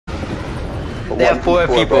They have 4 1v4,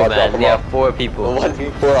 people, bro, I'll drop man. him They have off. 4 people.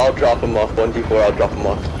 1v4, I'll drop him off. 1v4, I'll drop him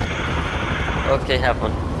off. Okay, have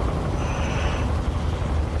fun.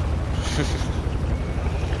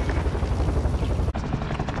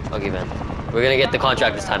 Okay, man. We're gonna get the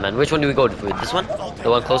contract this time, man. Which one do we go for? This one? The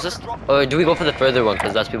one closest? Or do we go for the further one?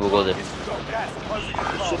 Because that's people go there.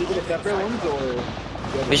 Should we get separate ones or?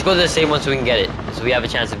 We should go to the same one so we can get it. So we have a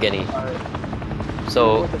chance of getting it.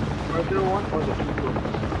 So, The further one or the people?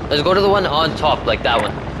 let's go to the one on top, like that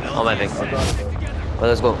one. On my thing. Well,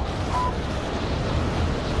 let's go.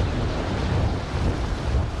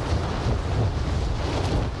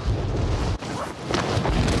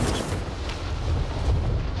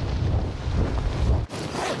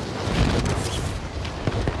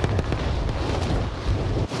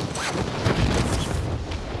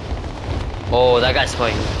 Oh, that guy's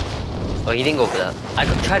flying. Oh, he didn't go for that. I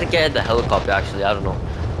could try to get the helicopter, actually. I don't know.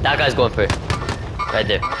 That guy's going for it. Right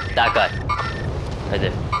there. That guy. Right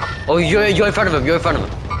there. Oh, you're in front of him. You're in front of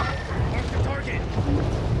him.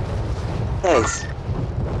 Fez.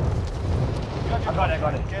 I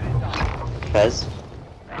got it. Fez.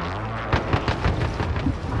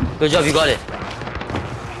 Good job, you got it.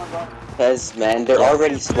 Fez, man, they're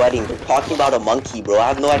already sweating. They're talking about a monkey, bro. I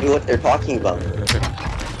have no idea what they're talking about.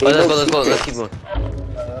 Oh, let's go. Let's keep going.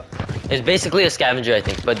 It's basically a scavenger, I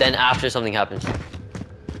think. But then after something happens.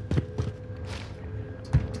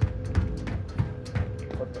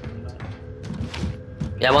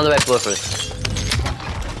 Yeah, I'm on the right floor first.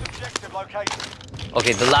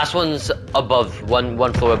 Okay, the last one's above.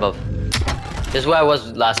 One floor above. This is where I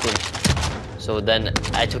was last one. So then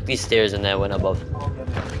I took these stairs and then I went above.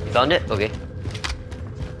 You found it? Okay.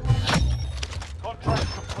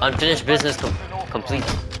 Unfinished business complete.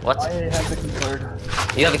 What? I have the key card.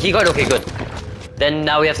 You have a key card? Okay, good. Then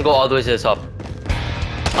now we have to go all the way to the top.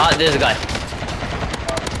 Ah, there's a guy.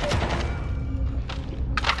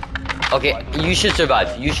 Okay, you should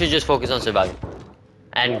survive. You should just focus on surviving.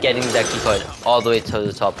 And getting that key card all the way to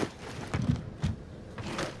the top.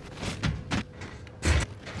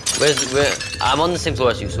 Where? I'm on the same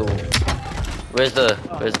floor as you, so... Where's the...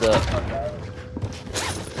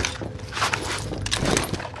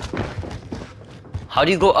 How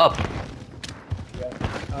do you go up?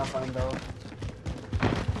 I'll find out.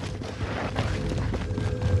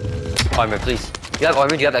 Armor, please. Do you have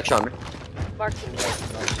armor? Do you have extra armor?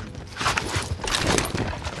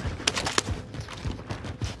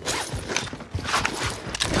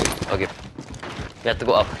 Okay. We have to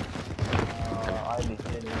go up.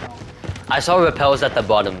 I saw repels at the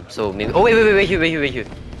bottom, so maybe... Oh, wait here.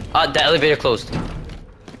 The elevator closed.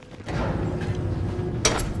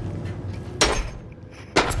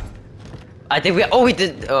 I think we... Oh, we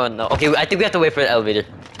did... Oh, no. Okay, I think we have to wait for the elevator.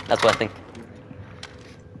 That's what I think.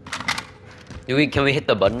 Can we hit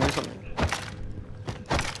the button or something?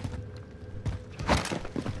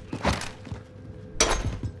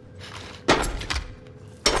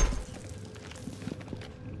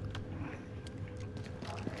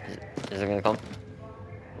 Is it gonna come?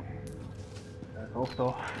 I hope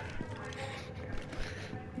so.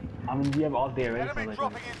 I mean, we have all day, right? So like,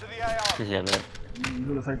 Yeah, man.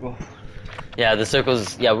 do the circle. Yeah, the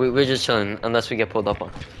circles... Yeah, we're just chilling unless we get pulled up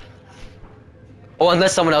on. Oh,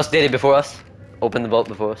 unless someone else did it before us. Open the vault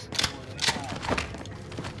before us.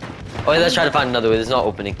 Oh, let's try to find another way. This is not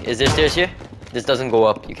opening. Is there stairs here? This doesn't go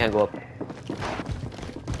up. You can't go up.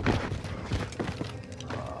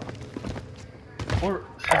 Or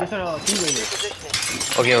I just had a freeway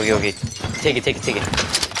here. Okay. Take it.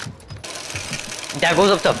 That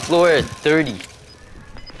goes up to floor 30.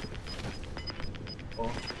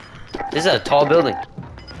 This is a tall building.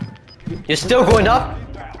 You're still going up?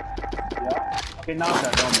 Yeah. Okay, now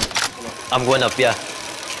that down there. I'm going up, yeah.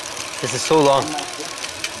 This is so long.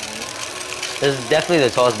 This is definitely the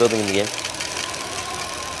tallest building in the game.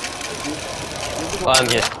 Oh, I'm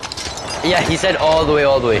here. Yeah, he said all the way.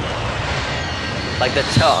 Like the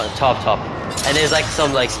top. And there's like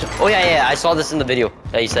some like... Oh yeah, I saw this in the video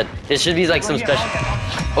that he said. There should be like some special...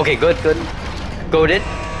 Okay, good. Goated.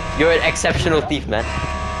 You're an exceptional thief, man.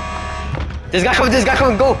 This guy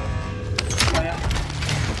coming, go!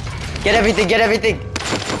 Get everything!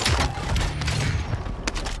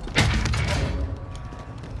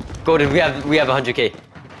 Go, dude, we have 100k.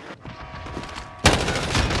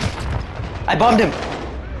 I bombed him!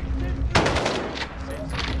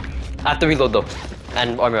 I have to reload though.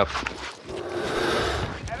 And armor up.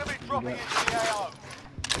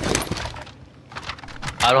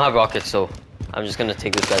 I don't have rockets, so I'm just gonna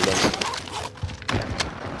take this guy down.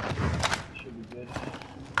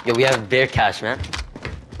 Yo, we have bear cash, man.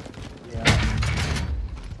 Yeah.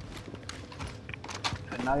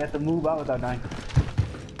 Now you have to move out without dying.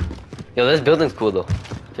 Yo, this building's cool though.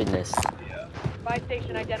 Pretty nice. Spy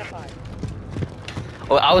station identified.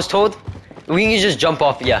 Oh, I was told we can just jump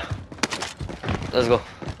off. Yeah. Let's go.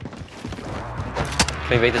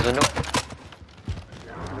 Can we break this window?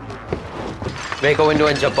 Break a window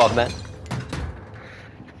and jump off, man.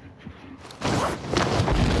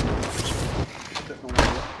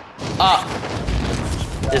 Ah!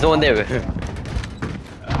 There's no one there.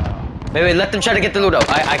 Wait, let them try to get the loot out.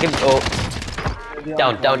 I can. Oh.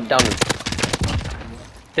 Down.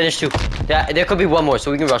 Finish 2. Yeah, there could be one more,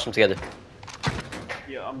 so we can rush them together.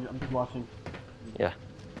 Yeah, I'm just watching. Yeah.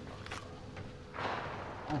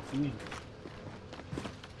 Oh, see.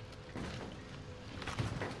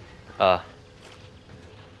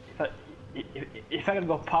 If I could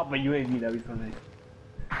go pop my UAV, that'd be funny.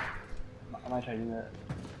 I might try to do that.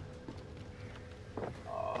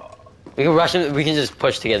 We can rush him. We can just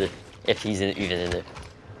push together if he's even in there.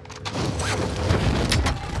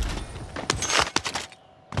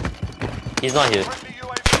 He's not here.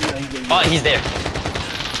 Oh, he's there.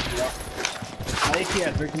 I think he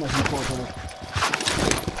has very too much support.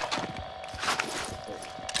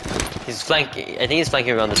 He's flanking. I think he's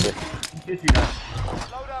flanking around this way.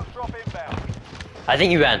 Loadout drop inbound. I think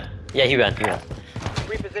he ran. Yeah, he ran.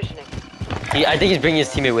 Repositioning. I think he's bringing his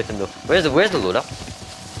teammate with him though. Where's the loadout?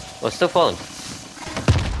 Oh, it's still falling.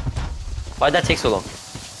 Why'd that take so long?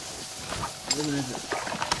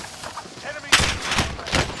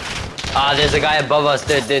 Ah, there's a guy above us.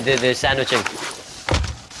 They're sandwiching.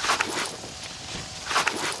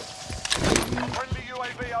 Friendly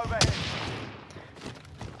UAV overhead.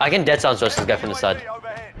 I can dead sound rush this guy from the side. UAV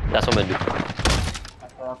overhead. That's what I'm gonna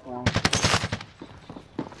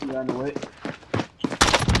do. He ran away.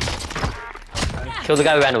 Kill the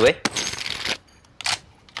guy who ran away.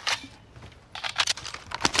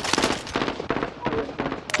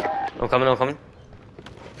 I'm coming.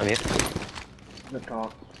 I'm here. The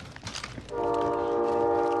top.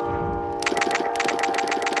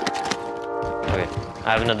 Okay. I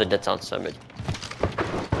have another dead sound, so I'm ready.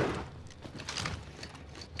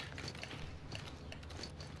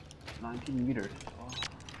 Meters.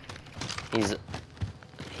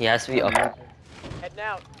 He has to be up. Heading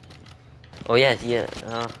out. Oh yeah. He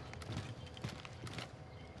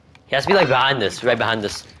has to be like behind this, right behind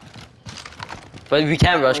this. But we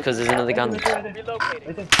can't rush because there's another gun.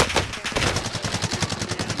 Relocating.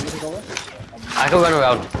 I can run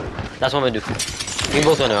around. That's what I'm gonna do. We can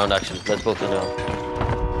both run around actually. Let's both run around.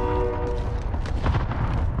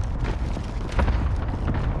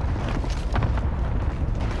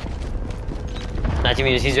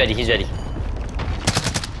 meters, he's ready.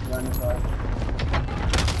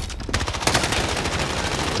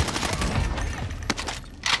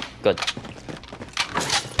 Good.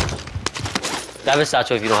 Grab a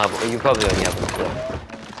satchel if you don't have one. You probably only have one.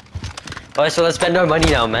 Yeah. Alright, so let's spend our money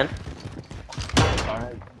now, man.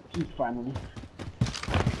 Alright, finally.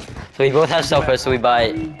 So we both have self so we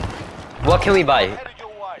buy. What can we buy?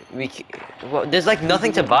 Well, there's like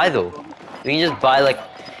nothing to buy though. We can just buy like.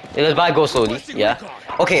 Let's buy go slowly. Yeah.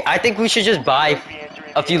 Okay, I think we should just buy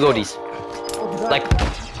a few loadies. Like.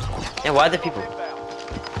 Yeah, why are there people?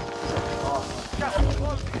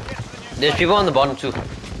 There's people on the bottom too.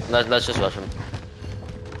 Let's just rush them.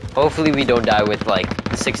 Hopefully we don't die with like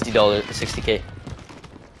 $60, 60k.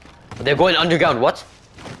 They're going underground. What?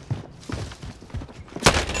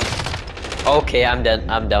 Okay, I'm dead.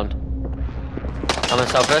 I'm down. I'm gonna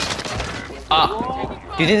stop first. Ah,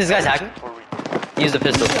 do you think this guy's hacking? He used a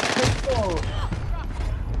pistol.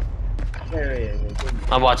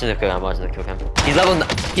 I'm watching the kill cam. He's level 9.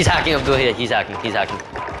 He's hacking up here. He's hacking.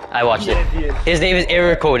 I watched it. His name is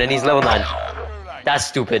Error Code and he's level 9. That's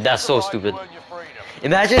stupid. That's so stupid.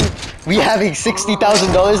 Imagine we having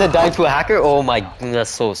 $60,000 and dying to a hacker. Oh my, that's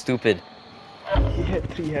so stupid. He hit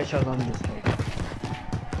 3 headshots on this guy.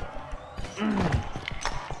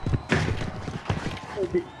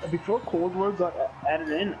 Before Cold War got added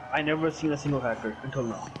in, I never seen a single hacker until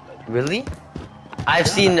now. Really? I've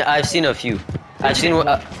seen a few. I've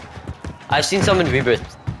seen some in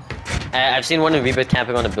Rebirth. I've seen one in Rebirth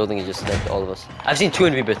camping on a building and just left all of us. I've seen 2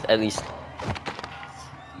 in Rebirth at least.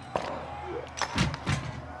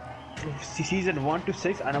 Season 1 to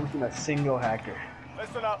 6, I never seen a single hacker.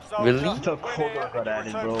 Really? Until Cold War got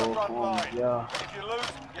added, bro. Yeah.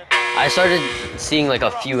 I started seeing like a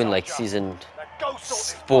few in like season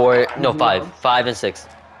 4, no 5 and 6.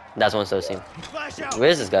 That's when I started seeing. Where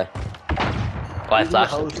is this guy? Oh, I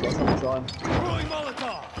flashed him.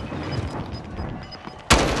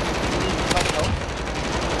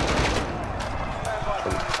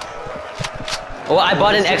 Oh, I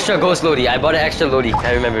bought an extra ghost Lodi. I bought an extra Lodi.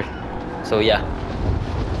 I remember. So yeah.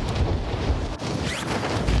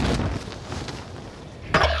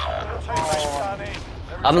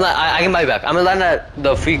 I can buy it back. I'm gonna land at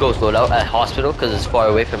the free ghost loadout at hospital because it's far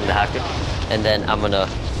away from the hacker, and then I'm gonna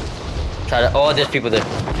try to. Oh, there's people there.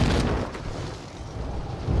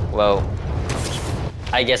 Well,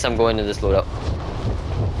 I guess I'm going to this loadout.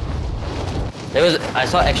 I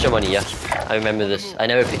saw extra money. Yeah, I remember this. I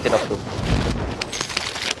never picked it up though.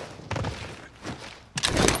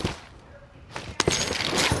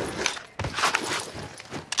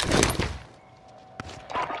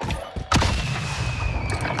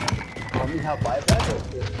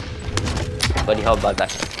 Buddy, how about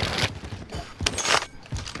that?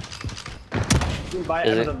 You can buy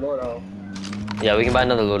Is it? another loadout. Yeah, we can buy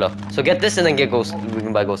another loadout. So get this and then get ghost. We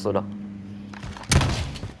can buy ghost loadout.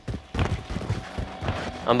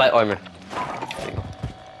 I'm buy armor. There you go.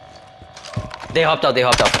 They hopped out. They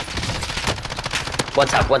hopped out. One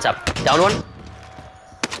tap. One tap. Down one.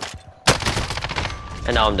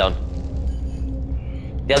 And now I'm down.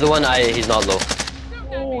 The other one, he's not low.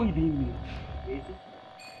 Oh, he beat me.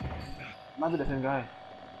 Might be the same guy.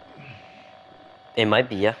 It might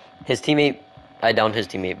be, yeah. His teammate, I downed his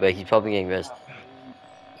teammate, but he's probably getting rezzed.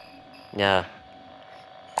 Yeah.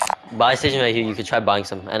 Buy station right here, you could try buying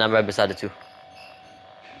some, and I'm right beside it too.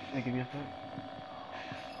 Hey, give me a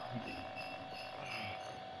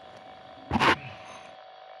sec.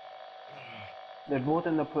 They're both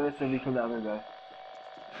in the place where we killed the other guy.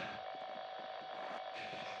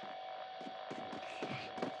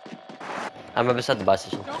 I'm right beside the buy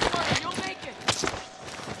station. Don't worry, you'll make it.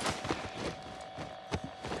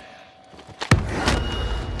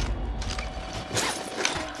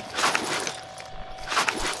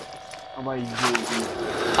 How about you?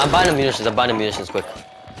 I'm buying the munitions, quick.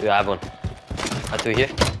 Yeah, I have one. I have two here.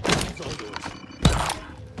 Buy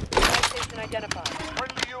station identified.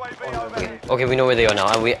 Friendly UAV overhead. Okay, we know where they are now.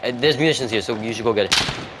 And there's munitions here, so you should go get it.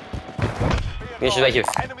 Munitions right here.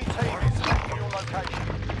 Enemy team is in your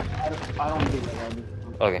location. I don't do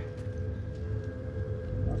that. Okay.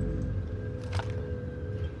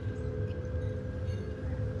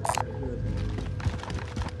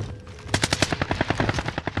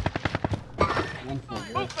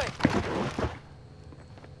 Movement.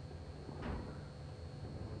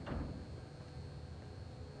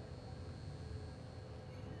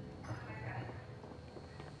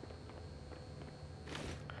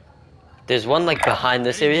 There's one like behind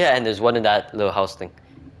this area, and there's one in that little house thing.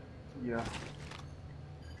 Yeah.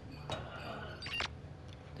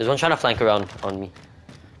 There's one trying to flank around on me,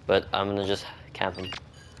 but I'm gonna just camp him.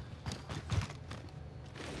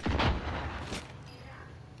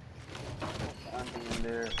 Standing in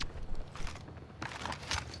there.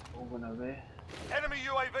 Over and away. Enemy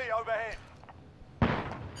UAV overhead.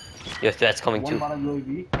 Your threat's coming One too. bottom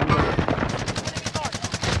UAV.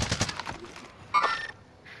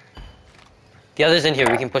 The other's in here.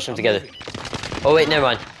 We can push them together. Oh wait, never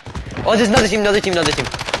mind. Oh, there's another team.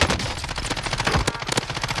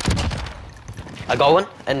 I got one,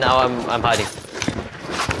 and now I'm hiding.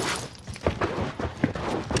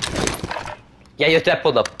 Yeah, your threat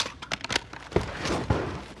pulled up.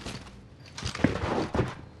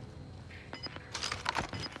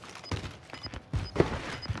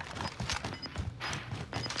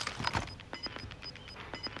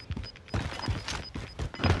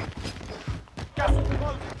 Gas is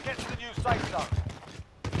closing. Get to the new safe zone.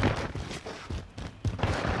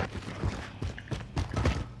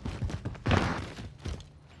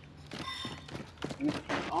 It's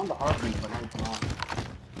on the heartbeat, but now it's not.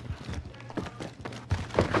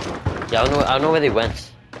 Yeah, I don't know where they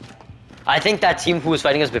went. I think that team who was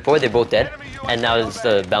fighting us before, they're both dead, and now it's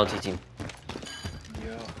the bounty team.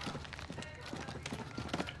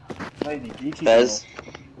 Fez,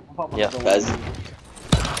 Yeah. Fez,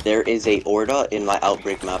 there is a Orda in my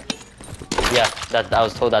outbreak map, Yeah, that I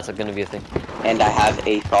was told that's gonna be a thing. and I have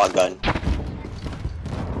a shotgun.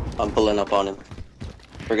 I'm pulling up on him.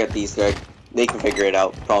 Forget these guys. They can figure it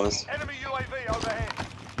out, promise. Enemy UAV overhead.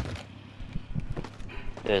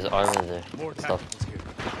 There's armor there. Stuff.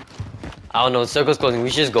 I don't know. Circle's closing. We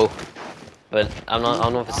should just go. But I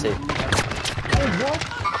don't know if it's safe.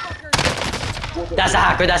 That's a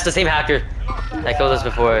hacker. That's the same hacker that killed us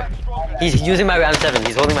before. He's using my round 7.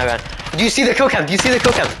 He's holding my round. Do you see the kill cam? Do you see the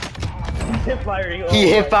kill cam? Hip firing. He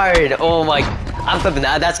hip fired. Oh my. I'm flipping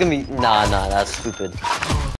that. That's gonna be. Nah, that's stupid.